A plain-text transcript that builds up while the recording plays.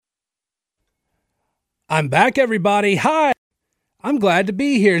I'm back, everybody. Hi. I'm glad to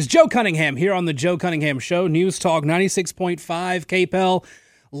be here. It's Joe Cunningham here on the Joe Cunningham Show, News Talk 96.5 KPEL,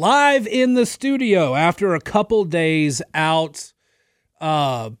 live in the studio after a couple days out.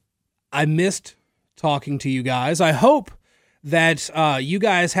 I missed talking to you guys. I hope that you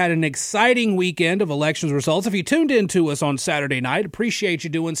guys had an exciting weekend of elections results. If you tuned in to us on Saturday night, appreciate you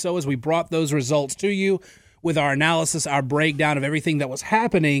doing so as we brought those results to you with our analysis, our breakdown of everything that was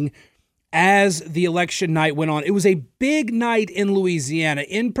happening as the election night went on. It was a big night in Louisiana.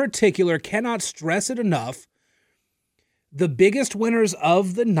 In particular, cannot stress it enough, the biggest winners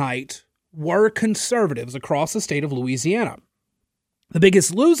of the night were conservatives across the state of Louisiana. The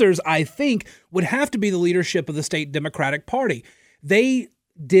biggest losers, I think, would have to be the leadership of the state Democratic Party. They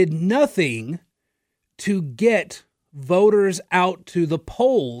did nothing to get voters out to the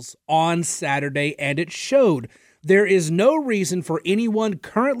polls on Saturday, and it showed. There is no reason for anyone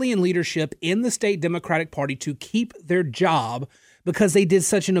currently in leadership in the state Democratic Party to keep their job because they did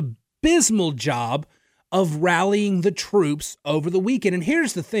such an abysmal job of rallying the troops over the weekend. And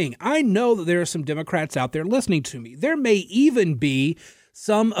here's the thing. I know that there are some Democrats out there listening to me. There may even be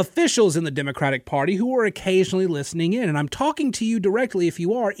some officials in the Democratic Party who are occasionally listening in. And I'm talking to you directly if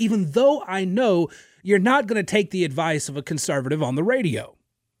you are, even though I know you're not going to take the advice of a conservative on the radio.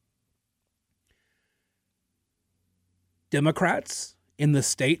 Democrats in the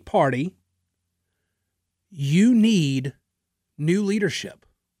state party, you need new leadership.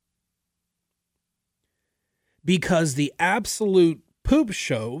 Because the absolute poop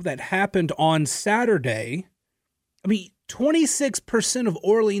show that happened on Saturday, 26% of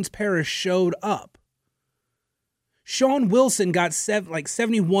Orleans Parish showed up. Shawn Wilson got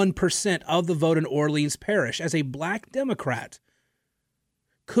 71% of the vote in Orleans Parish as a black Democrat.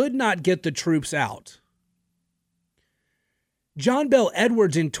 Could not get the troops out. John Bel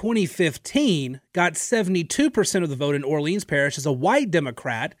Edwards in 2015 got 72% of the vote in Orleans Parish as a white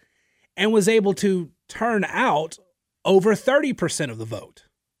Democrat and was able to turn out over 30% of the vote.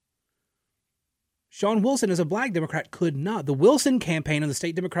 Shawn Wilson as a black Democrat could not. The Wilson campaign in the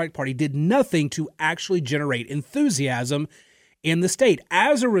state Democratic Party did nothing to actually generate enthusiasm in the state.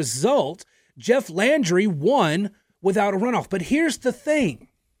 As a result, Jeff Landry won without a runoff. But here's the thing.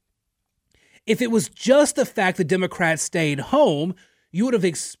 If it was just the fact that Democrats stayed home, you would have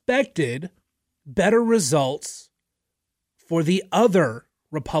expected better results for the other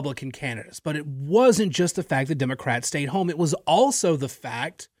Republican candidates. But it wasn't just the fact that Democrats stayed home. It was also the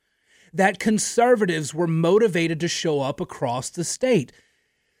fact that conservatives were motivated to show up across the state.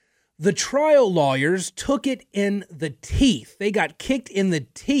 The trial lawyers took it in the teeth. They got kicked in the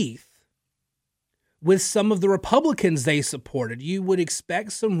teeth with some of the Republicans they supported. You would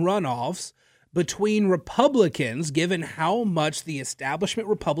expect some runoffs between Republicans, given how much the establishment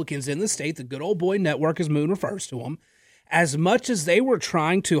Republicans in the state, the good old boy network as Moon refers to them, as much as they were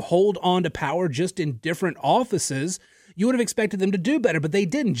trying to hold on to power just in different offices, you would have expected them to do better, but they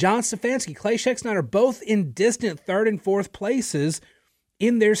didn't. John Stefanski, Clay Scheckstein are both in distant third and fourth places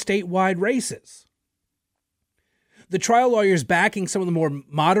in their statewide races. The trial lawyers backing some of the more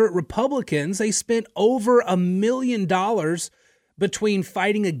moderate Republicans, they spent over $1 million between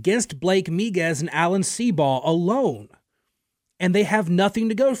fighting against Blake Miguez and Alan Seabaugh alone. And they have nothing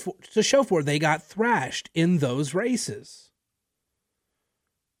to show for it. They got thrashed in those races.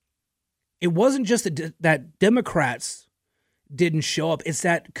 It wasn't just that Democrats didn't show up. It's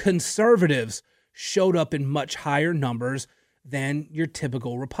that conservatives showed up in much higher numbers than your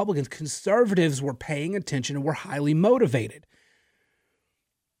typical Republicans. Conservatives were paying attention and were highly motivated.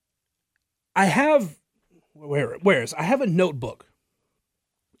 I have a notebook.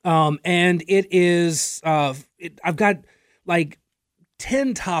 And it is, I've got like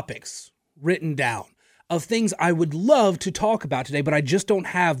 10 topics written down of things I would love to talk about today, but I just don't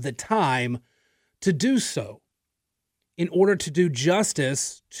have the time to do so in order to do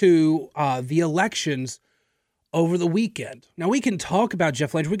justice to the elections over the weekend. Now, we can talk about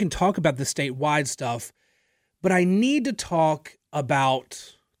Jeff Landry, we can talk about the statewide stuff, but I need to talk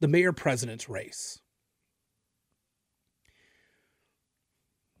about the mayor-president's race.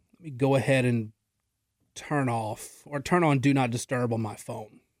 Let me go ahead and turn on Do Not Disturb on my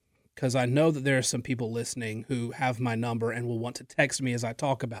phone, because I know that there are some people listening who have my number and will want to text me as I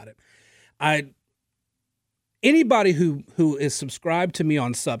talk about it. Anybody who is subscribed to me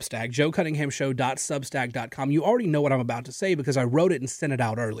on Substack, joecunninghamshow.substack.com, you already know what I'm about to say because I wrote it and sent it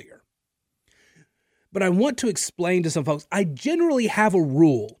out earlier. But I want to explain to some folks, I generally have a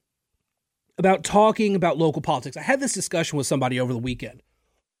rule about talking about local politics. I had this discussion with somebody over the weekend.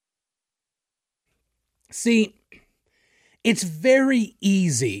 See, it's very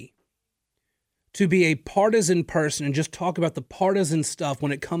easy to be a partisan person and just talk about the partisan stuff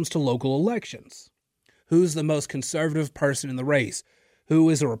when it comes to local elections. Who's the most conservative person in the race? Who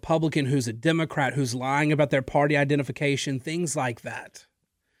is a Republican? Who's a Democrat? Who's lying about their party identification? Things like that.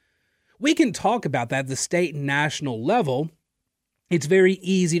 We can talk about that at the state and national level. It's very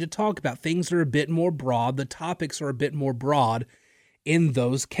easy to talk about. Things are a bit more broad. The topics are a bit more broad in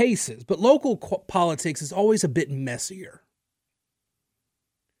those cases. But local politics is always a bit messier.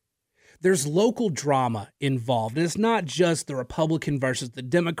 There's local drama involved. It's not just the Republican versus the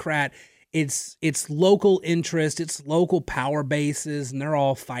Democrat. It's local interest. It's local power bases, and they're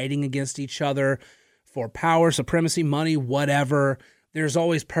all fighting against each other for power, supremacy, money, whatever. There's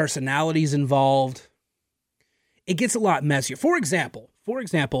always personalities involved. It gets a lot messier. For example,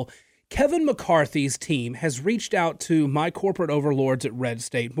 Kevin McCarthy's team has reached out to my corporate overlords at Red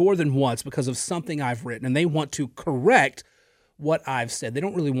State more than once because of something I've written, and they want to correct what I've said. They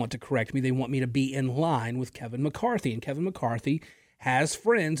don't really want to correct me. They want me to be in line with Kevin McCarthy, and Kevin McCarthy has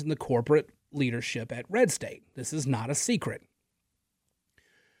friends in the corporate leadership at Red State. This is not a secret.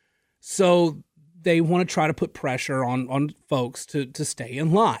 So they want to try to put pressure on folks to stay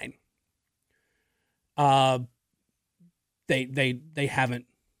in line. They haven't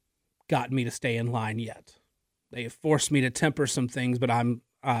gotten me to stay in line yet. They have forced me to temper some things, but I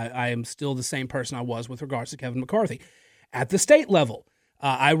am still the same person I was with regards to Kevin McCarthy. At the state level,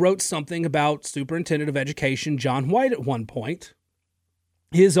 I wrote something about Superintendent of Education John White at one point.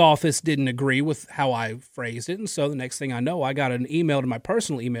 His office didn't agree with how I phrased it, and so the next thing I know, I got an email to my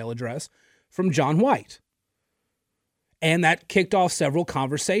personal email address from John White. And that kicked off several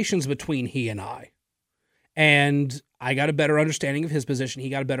conversations between he and I. And I got a better understanding of his position. He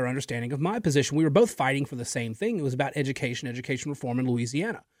got a better understanding of my position. We were both fighting for the same thing. It was about education reform in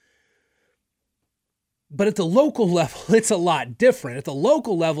Louisiana. But at the local level, it's a lot different. At the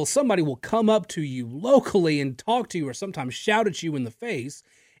local level, somebody will come up to you locally and talk to you or sometimes shout at you in the face.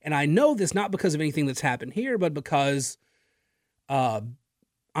 And I know this not because of anything that's happened here, but because I'm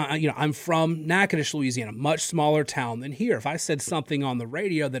from Natchitoches, Louisiana, much smaller town than here. If I said something on the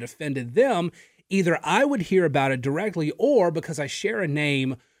radio that offended them, either I would hear about it directly, or because I share a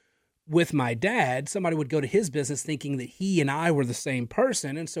name with my dad, somebody would go to his business thinking that he and I were the same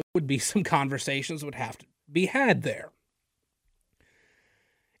person, and so there would be some conversations would have to be had there.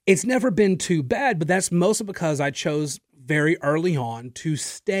 It's never been too bad, but that's mostly because I chose very early on to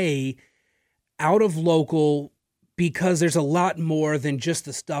stay out of local because there's a lot more than just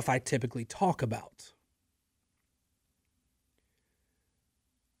the stuff I typically talk about.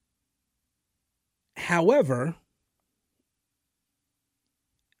 However,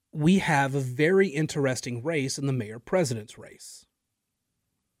 we have a very interesting race in the mayor-president's race.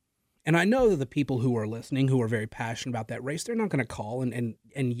 And I know that the people who are listening, who are very passionate about that race, they're not going to call and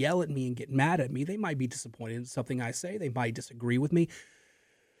yell at me and get mad at me. They might be disappointed in something I say. They might disagree with me.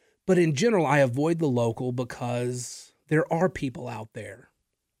 But in general, I avoid the local because there are people out there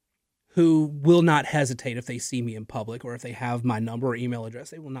who will not hesitate if they see me in public or if they have my number or email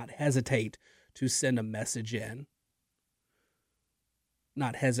address. They will not hesitate to send a message in.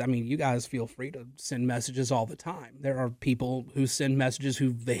 You guys feel free to send messages all the time. There are people who send messages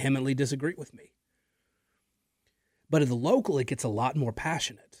who vehemently disagree with me. But at the local, it gets a lot more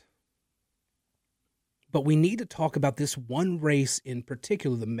passionate. But we need to talk about this one race in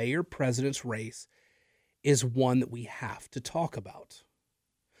particular. The mayor-president's race is one that we have to talk about.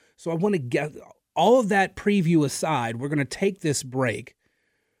 So I want to get all of that preview aside. We're going to take this break.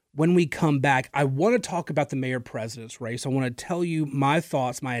 When we come back, I want to talk about the mayor-president's race. I want to tell you my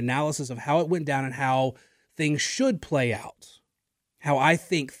thoughts, my analysis of how it went down and how things should play out, how I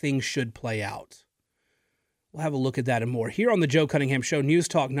think things should play out. We'll have a look at that and more here on the Joe Cunningham Show, News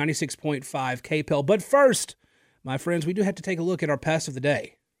Talk 96.5 KPEL. But first, my friends, we do have to take a look at our pest of the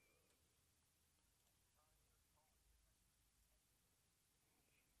day.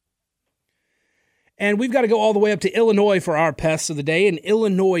 And we've got to go all the way up to Illinois for our pests of the day. An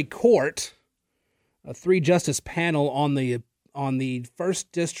Illinois court, a 3-justice panel on the 1st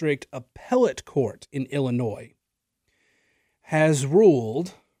District Appellate Court in Illinois, has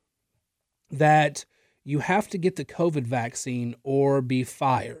ruled that you have to get the COVID vaccine or be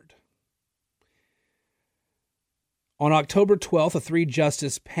fired. On October 12th, a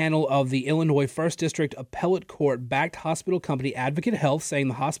 3-justice panel of the Illinois 1st District Appellate Court backed hospital company Advocate Health, saying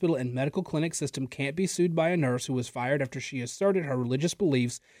the hospital and medical clinic system can't be sued by a nurse who was fired after she asserted her religious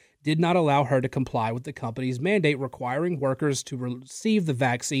beliefs did not allow her to comply with the company's mandate requiring workers to receive the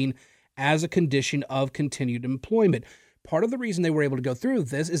vaccine as a condition of continued employment. Part of the reason they were able to go through with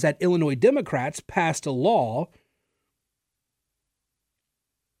this is that Illinois Democrats passed a law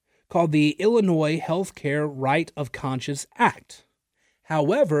called the Illinois Healthcare Right of Conscience Act.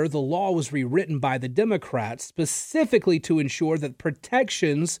 However, the law was rewritten by the Democrats specifically to ensure that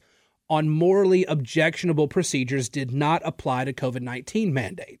protections on morally objectionable procedures did not apply to COVID-19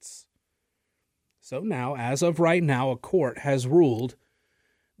 mandates. So now, as of right now, a court has ruled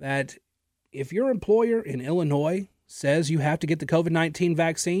that if your employer in Illinois says you have to get the COVID-19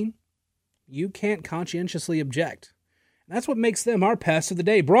 vaccine, you can't conscientiously object. And that's what makes them our pest of the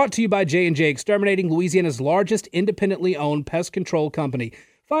day. Brought to you by J&J Exterminating, Louisiana's largest independently owned pest control company.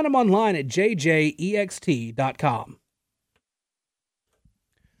 Find them online at jjext.com.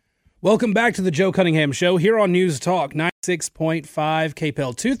 Welcome back to the Joe Cunningham Show here on News Talk 96.5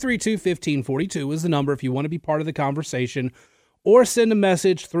 KPEL. 232-1542 is the number if you want to be part of the conversation or send a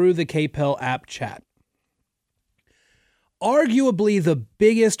message through the KPEL app chat. Arguably the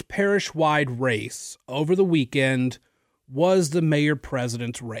biggest parish-wide race over the weekend was the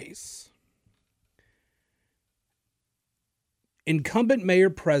mayor-president race. Incumbent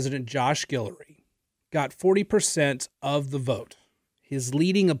mayor-president Josh Guillory got 40% of the vote. His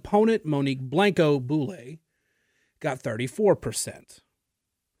leading opponent, Monique Blanco-Boulay, got 34%.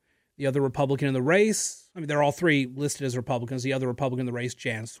 The other Republican in the race, they're all three listed as Republicans. The other Republican in the race,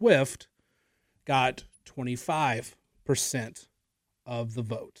 Jan Swift, got 25% of the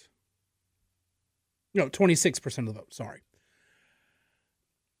vote. No, 26% of the vote, sorry.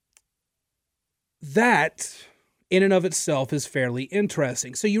 That, in and of itself, is fairly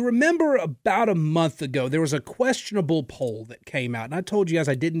interesting. So you remember about a month ago, there was a questionable poll that came out. And I told you guys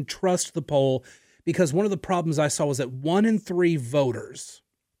I didn't trust the poll because one of the problems I saw was that 1 in 3 voters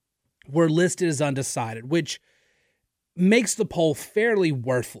were listed as undecided, which makes the poll fairly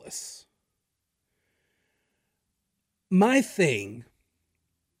worthless. My thing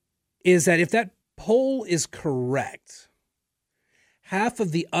is that if that poll is correct, half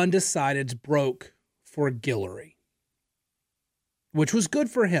of the undecideds broke for Guillory, which was good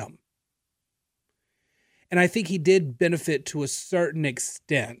for him. And I think he did benefit to a certain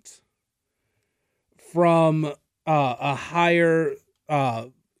extent from a higher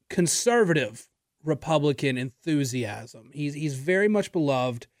conservative Republican enthusiasm. He's very much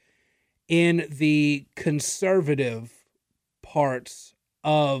beloved in the conservative parts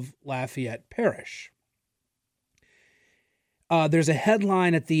of Lafayette Parish. There's a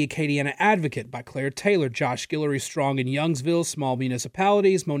headline at the Acadiana Advocate by Claire Taylor. Josh Guillory strong in Youngsville, small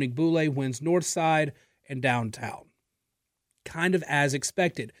municipalities. Monique Boulay wins Northside and downtown. Kind of as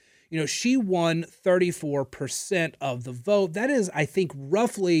expected. You know, she won 34% of the vote. That is, I think,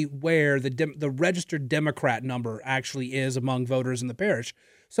 roughly where the registered Democrat number actually is among voters in the parish.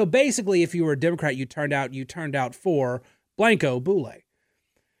 So basically, if you were a Democrat, you turned out for Blanco-Boulay.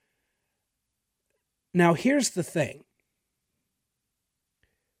 Now, here's the thing.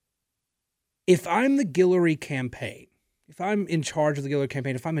 If I'm the Guillory campaign, if I'm in charge of the Guillory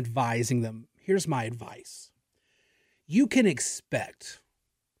campaign, if I'm advising them, here's my advice. You can expect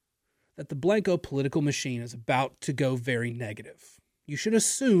that the Blanco political machine is about to go very negative. You should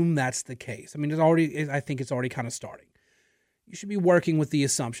assume that's the case. I mean, I think it's already kind of starting. You should be working with the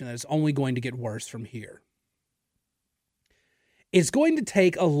assumption that it's only going to get worse from here. It's going to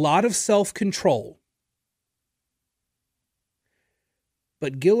take a lot of self-control,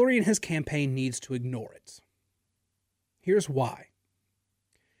 but Guillory and his campaign needs to ignore it. Here's why.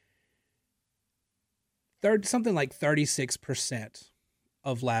 Something like 36%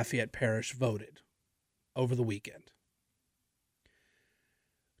 of Lafayette Parish voted over the weekend.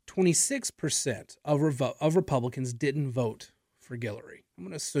 26% of Republicans didn't vote for Guillory. I'm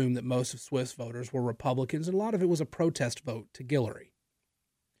going to assume that most of Swift's voters were Republicans, and a lot of it was a protest vote to Guillory.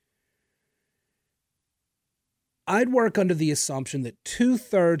 I'd work under the assumption that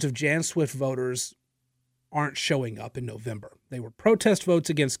 2/3 of Jan Swift voters aren't showing up in November. They were protest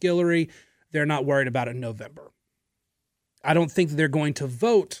votes against Guillory. They're not worried about it in November. I don't think they're going to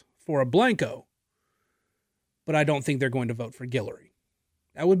vote for a Blanco, but I don't think they're going to vote for Guillory.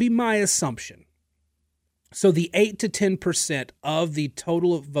 That would be my assumption. So the 8 to 10% of the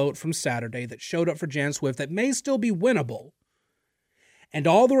total vote from Saturday that showed up for Jan Swift that may still be winnable, and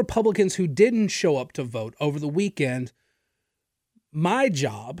all the Republicans who didn't show up to vote over the weekend, my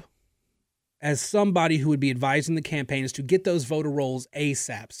job as somebody who would be advising the campaign is to get those voter rolls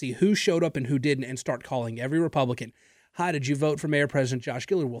ASAP, see who showed up and who didn't, and start calling every Republican. Hi, did you vote for Mayor President Josh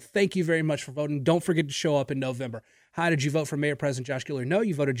Guillory? Well, thank you very much for voting. Don't forget to show up in November. Hi, did you vote for Mayor President Josh Guillory? No,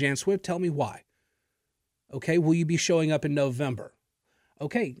 you voted Jan Swift. Tell me why. Okay, will you be showing up in November?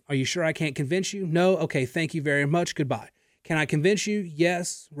 Okay, are you sure I can't convince you? No? Okay, thank you very much. Goodbye. Can I convince you?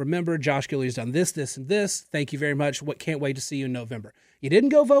 Yes. Remember, Josh Guillory's done this, this, and this. Thank you very much. Can't wait to see you in November. You didn't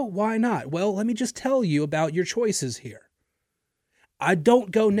go vote? Why not? Well, let me just tell you about your choices here. I don't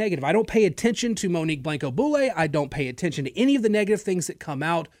go negative. I don't pay attention to Monique Blanco-Boulay. I don't pay attention to any of the negative things that come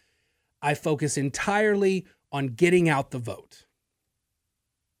out. I focus entirely on getting out the vote.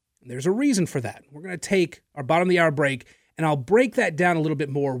 And there's a reason for that. We're going to take our bottom of the hour break, and I'll break that down a little bit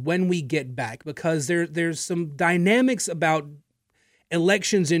more when we get back, because there's some dynamics about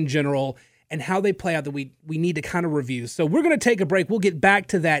elections in general and how they play out that we need to kind of review. So we're going to take a break. We'll get back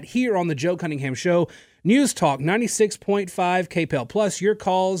to that here on the Joe Cunningham Show. News Talk 96.5 KPEL. Plus your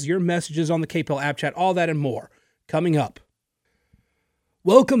calls, your messages on the KPEL app chat, all that and more coming up.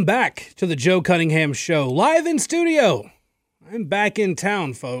 Welcome back to the Joe Cunningham Show, live in studio. I'm back in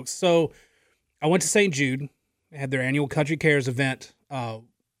town, folks. So I went to St. Jude. They had their annual Country Cares event.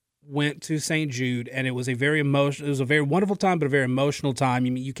 Went to St. Jude, and it was a very wonderful time, but a very emotional time.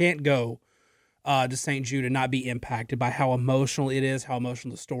 You can't go to St. Jude and not be impacted by how emotional it is, how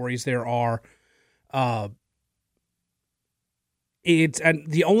emotional the stories there are. And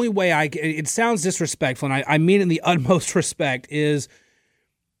the only way it sounds disrespectful, and I mean it in the utmost respect, is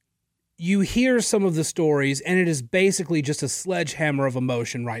you hear some of the stories, and it is basically just a sledgehammer of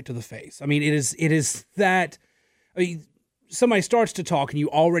emotion right to the face. I mean, it is that. I mean, somebody starts to talk and you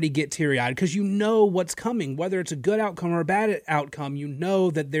already get teary-eyed because you know what's coming. Whether it's a good outcome or a bad outcome, you know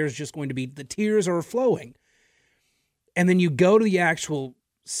that there's just going to be, the tears are flowing. And then you go to the actual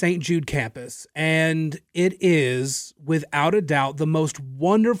St. Jude campus, and it is, without a doubt, the most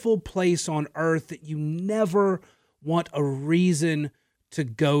wonderful place on earth that you never want a reason to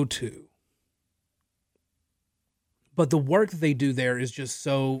go to. But the work that they do there is just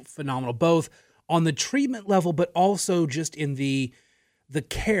so phenomenal, both on the treatment level, but also just in the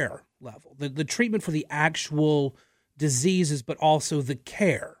care level, the treatment for the actual diseases, but also the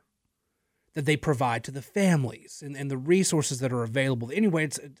care that they provide to the families and the resources that are available. Anyway,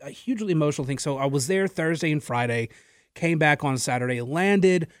 it's a hugely emotional thing. So I was there Thursday and Friday, came back on Saturday,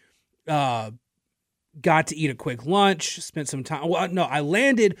 landed, got to eat a quick lunch, spent some time. Well, no, I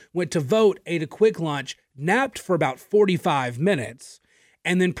landed, went to vote, ate a quick lunch, napped for about 45 minutes,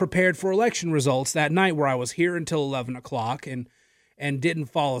 and then prepared for election results that night, where I was here until 11 o'clock and didn't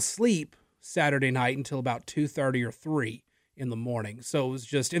fall asleep Saturday night until about 2:30 or 3 in the morning. So it was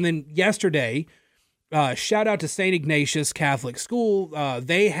just, and then yesterday, shout out to St. Ignatius Catholic School.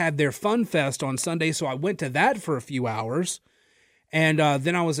 They had their Fun Fest on Sunday, so I went to that for a few hours. And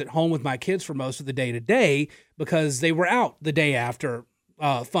then I was at home with my kids for most of the day today because they were out the day after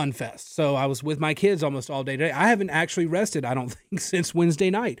Fun Fest. So I was with my kids almost all day today. I haven't actually rested, I don't think, since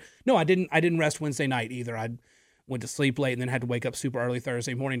Wednesday night. No, I didn't rest Wednesday night either. I went to sleep late and then had to wake up super early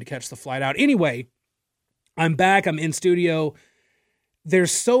Thursday morning to catch the flight out. Anyway, I'm back. I'm in studio.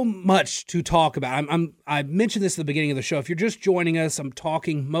 There's so much to talk about. I mentioned this at the beginning of the show. If you're just joining us, I'm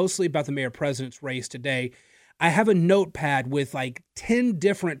talking mostly about the mayor-president's race today. I have a notepad with like 10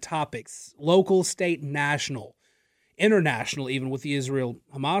 different topics, local, state, national, international, even with the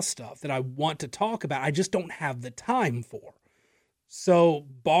Israel-Hamas stuff that I want to talk about. I just don't have the time for. So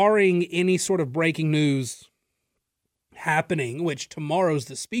barring any sort of breaking news happening, which tomorrow's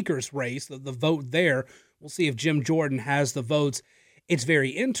the speaker's race, the vote there, we'll see if Jim Jordan has the votes. It's very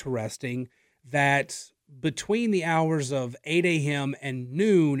interesting that between the hours of 8 a.m. and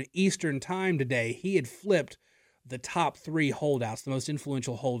noon Eastern time today, he had flipped the top 3 holdouts, the most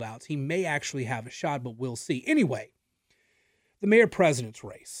influential holdouts. He may actually have a shot, but we'll see. Anyway, the mayor-president's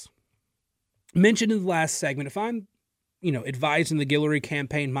race. Mentioned in the last segment, if I'm, advising the Guillory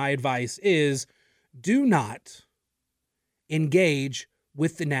campaign, my advice is do not engage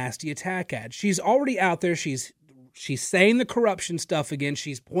with the nasty attack ad. She's already out there. She's saying the corruption stuff again.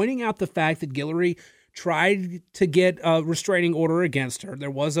 She's pointing out the fact that Guillory tried to get a restraining order against her. There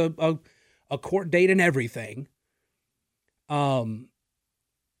was a court date and everything. Guillory,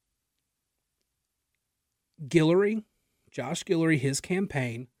 Josh Guillory, his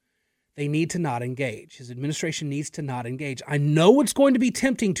campaign, they need to not engage. His administration needs to not engage. I know it's going to be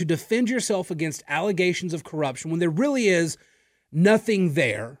tempting to defend yourself against allegations of corruption when there really is nothing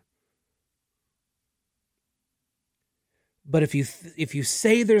there. But if you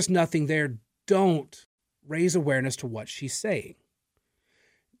say there's nothing there, don't raise awareness to what she's saying.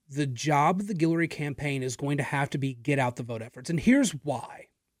 The job of the Guillory campaign is going to have to be get out the vote efforts. And here's why.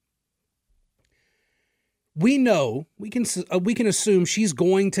 We know, we can assume she's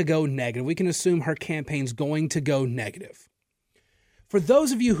going to go negative. We can assume her campaign's going to go negative. For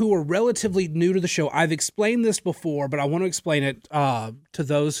those of you who are relatively new to the show, I've explained this before, but I want to explain it to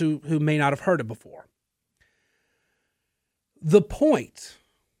those who may not have heard it before. The point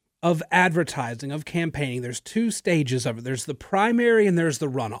of advertising, of campaigning, there's two stages of it. There's the primary and there's the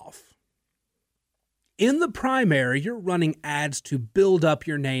runoff. In the primary, you're running ads to build up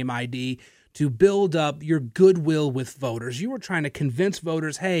your name ID, to build up your goodwill with voters. You were trying to convince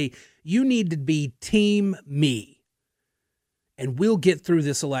voters, hey, you need to be team me, and we'll get through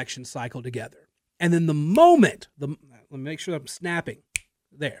this election cycle together. And then the moment, let me make sure I'm snapping,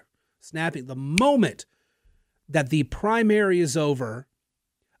 the moment that the primary is over,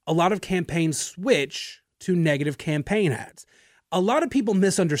 a lot of campaigns switch to negative campaign ads. A lot of people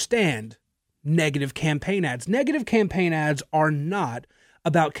misunderstand negative campaign ads. Negative campaign ads are not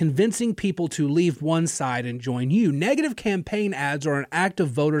about convincing people to leave one side and join you. Negative campaign ads are an act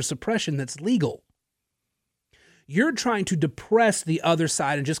of voter suppression that's legal. You're trying to depress the other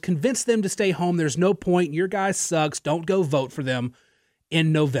side and just convince them to stay home. There's no point. Your guy sucks. Don't go vote for them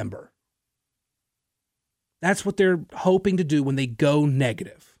in November. That's what they're hoping to do when they go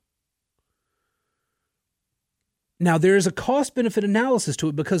negative. Now, there is a cost-benefit analysis to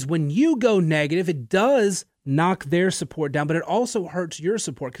it, because when you go negative, it does knock their support down, but it also hurts your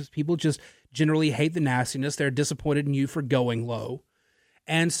support because people just generally hate the nastiness. They're disappointed in you for going low.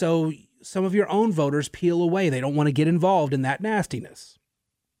 And so some of your own voters peel away. They don't want to get involved in that nastiness.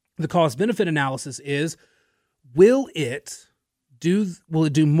 The cost-benefit analysis is, will it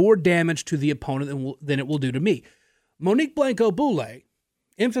do more damage to the opponent than it will do to me? Monique Blanco-Boulay,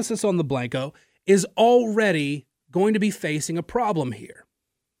 emphasis on the Blanco, is already going to be facing a problem here.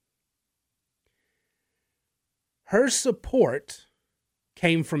 Her support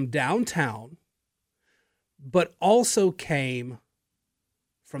came from downtown, but also came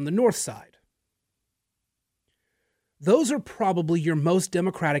from the north side. Those are probably your most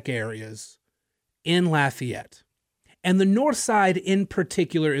Democratic areas in Lafayette. And the north side in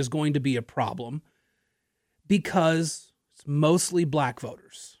particular is going to be a problem because it's mostly black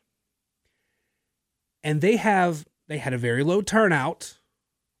voters. And they had a very low turnout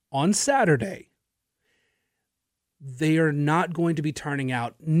on Saturday. They are not going to be turning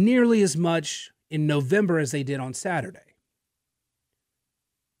out nearly as much in November as they did on Saturday.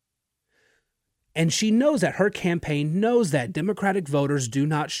 And she knows that. Her campaign knows that Democratic voters do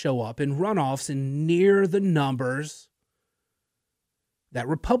not show up in runoffs in near the numbers that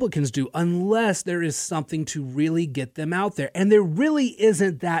Republicans do, unless there is something to really get them out there. And there really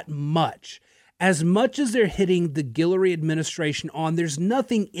isn't that much. As much as they're hitting the Guillory administration on, there's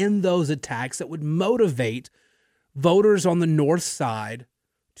nothing in those attacks that would motivate voters on the north side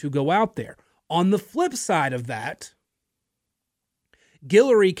to go out there. On the flip side of that,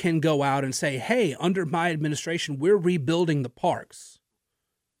 Guillory can go out and say, hey, under my administration, we're rebuilding the parks.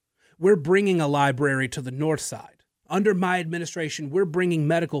 We're bringing a library to the north side. Under my administration, we're bringing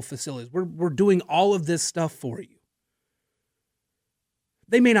medical facilities. We're doing all of this stuff for you.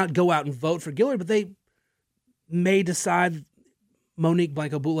 They may not go out and vote for Guillory, but they may decide Monique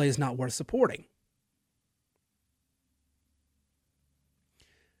Blanco-Boulay is not worth supporting.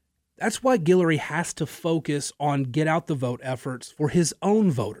 That's why Guillory has to focus on get out the vote efforts for his own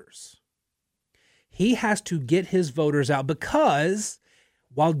voters. He has to get his voters out, because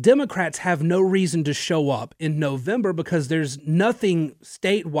while Democrats have no reason to show up in November because there's nothing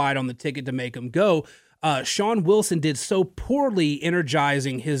statewide on the ticket to make them go, Sean Wilson did so poorly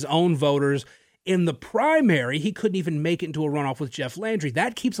energizing his own voters in the primary, he couldn't even make it into a runoff with Jeff Landry.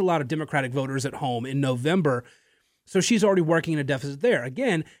 That keeps a lot of Democratic voters at home in November. So she's already working in a deficit there.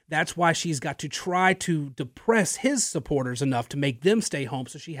 Again, that's why she's got to try to depress his supporters enough to make them stay home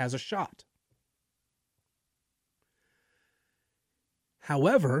so she has a shot.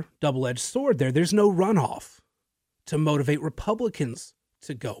 However, double-edged sword there, there's no runoff to motivate Republicans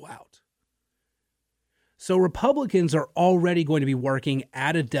to go out. So Republicans are already going to be working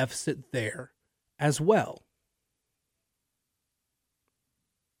at a deficit there as well.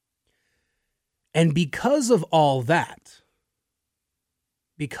 And because of all that,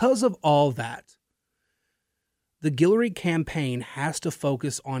 the Guillory campaign has to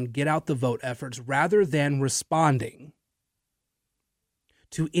focus on get out the vote efforts rather than responding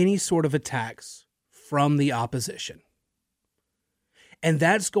to any sort of attacks from the opposition. And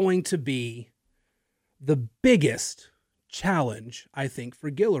that's going to be the biggest challenge, I think, for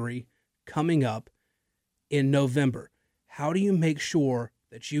Guillory coming up in November. How do you make sure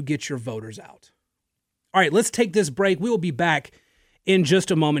that you get your voters out? All right, let's take this break. We will be back in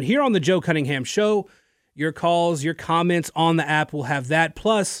just a moment here on the Joe Cunningham Show. Your calls, your comments on the app will have that,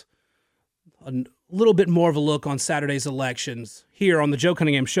 plus a little bit more of a look on Saturday's elections here on the Joe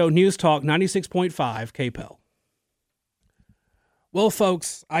Cunningham Show, News Talk 96.5 KPEL. Well,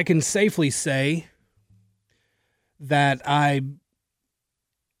 folks, I can safely say that I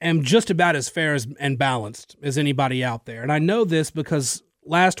am just about as fair and balanced as anybody out there. And I know this because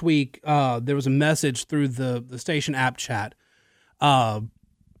last week there was a message through the station app chat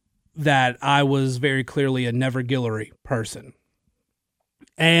that I was very clearly a Never Guillory person.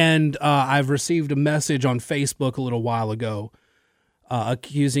 And I've received a message on Facebook a little while ago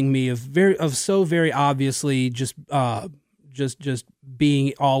accusing me of so very obviously just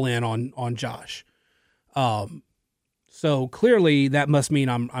being all in on Josh. So clearly that must mean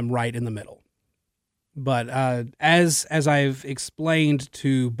I'm right in the middle. But as I've explained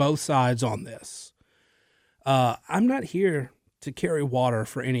to both sides on this, I'm not here to carry water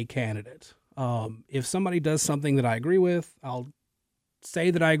for any candidate. If somebody does something that I agree with, I'll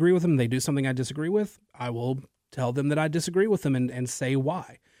say that I agree with them. They do something I disagree with, I will tell them that I disagree with them and say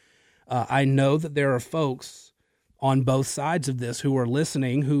why. I know that there are folks on both sides of this who are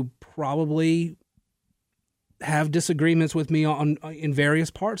listening who probably have disagreements with me in various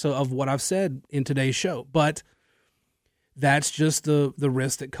parts of what I've said in today's show. But that's just the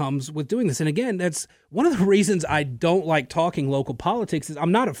risk that comes with doing this. And again, that's one of the reasons I don't like talking local politics is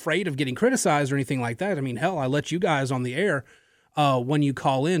I'm not afraid of getting criticized or anything like that. I mean, hell, I let you guys on the air when you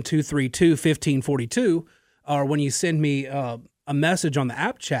call in 232-1542 or when you send me a message on the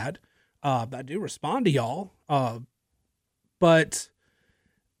app chat. I do respond to y'all. But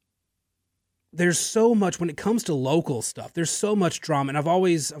there's so much when it comes to local stuff. There's so much drama, and I've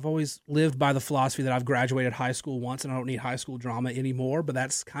always lived by the philosophy that I've graduated high school once, and I don't need high school drama anymore. But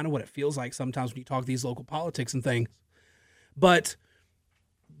that's kind of what it feels like sometimes when you talk these local politics and things. But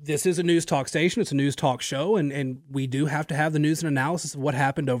this is a news talk station; it's a news talk show, and we do have to have the news and analysis of what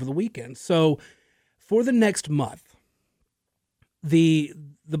happened over the weekend. So, for the next month, the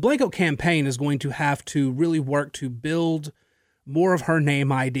Blanco campaign is going to have to really work to build more of her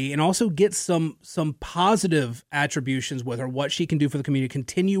name ID and also get some positive attributions with her, what she can do for the community,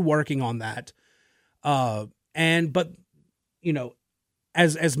 continue working on that. But you know,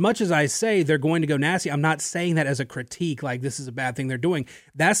 as much as I say they're going to go nasty, I'm not saying that as a critique, like this is a bad thing they're doing.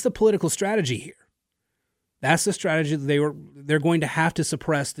 That's the political strategy here. That's the strategy that they're going to have to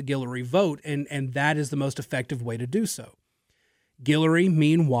suppress the Guillory vote. And that is the most effective way to do so. Guillory,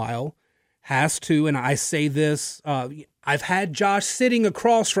 meanwhile, has to, and I say this, I've had Josh sitting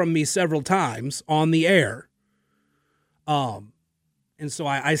across from me several times on the air. And so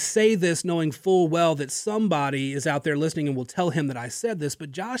I say this knowing full well that somebody is out there listening and will tell him that I said this,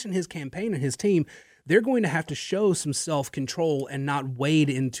 but Josh and his campaign and his team, they're going to have to show some self-control and not wade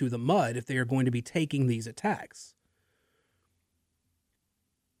into the mud if they are going to be taking these attacks.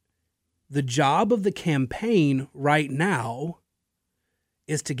 The job of the campaign right now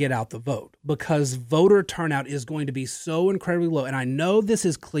is to get out the vote because voter turnout is going to be so incredibly low. And I know this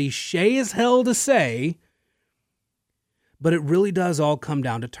is cliche as hell to say, but it really does all come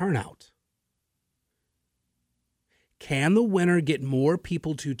down to turnout. Can the winner get more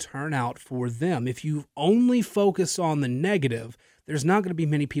people to turn out for them? If you only focus on the negative, there's not going to be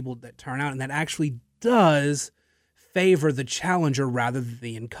many people that turn out, and that actually does favor the challenger rather than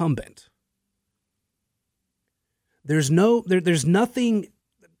the incumbent. There's nothing,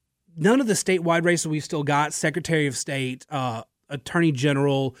 none of the statewide races we've still got, Secretary of State, Attorney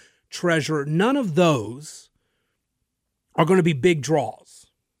General, Treasurer, none of those are going to be big draws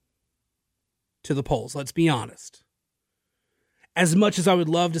to the polls. Let's be honest. As much as I would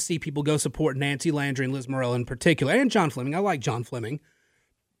love to see people go support Nancy Landry and Liz Morrell in particular, and John Fleming, I like John Fleming.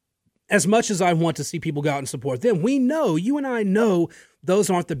 As much as I want to see people go out and support them, we know, you and I know, those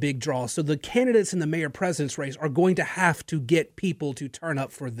aren't the big draws. So the candidates in the mayor-president's race are going to have to get people to turn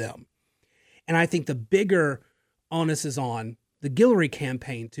up for them. And I think the bigger onus is on the Guillory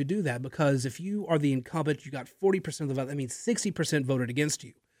campaign to do that, because if you are the incumbent, you got 40% of the vote, that means 60% voted against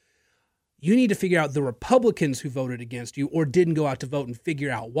you. You need to figure out the Republicans who voted against you or didn't go out to vote and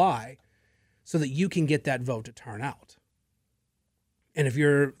figure out why so that you can get that vote to turn out. And if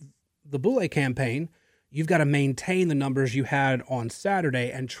you're the Boulay campaign, you've got to maintain the numbers you had on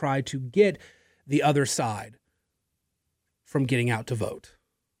Saturday and try to get the other side from getting out to vote.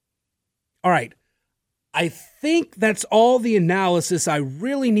 All right. I think that's all the analysis I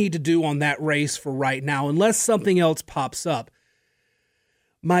really need to do on that race for right now, unless something else pops up.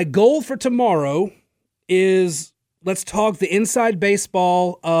 My goal for tomorrow is let's talk the inside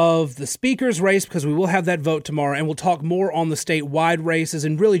baseball of the speaker's race, because we will have that vote tomorrow, and we'll talk more on the statewide races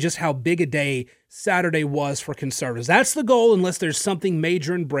and really just how big a day Saturday was for conservatives. That's the goal, unless there's something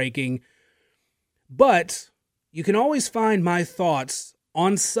major and breaking. But you can always find my thoughts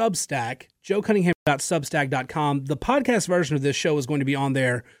on Substack, joecunningham.substack.com. The podcast version of this show is going to be on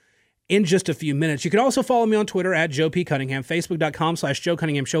there in just a few minutes. You can also follow me on Twitter at Joe P. Cunningham, Facebook.com/Joe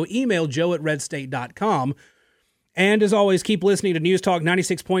Cunningham Show, email joe@redstate.com. And as always, keep listening to News Talk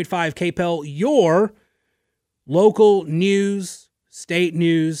 96.5 KPEL, your local news, state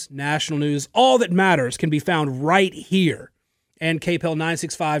news, national news, all that matters can be found right here, and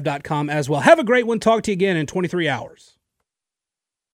KPEL965.com as well. Have a great one. Talk to you again in 23 hours.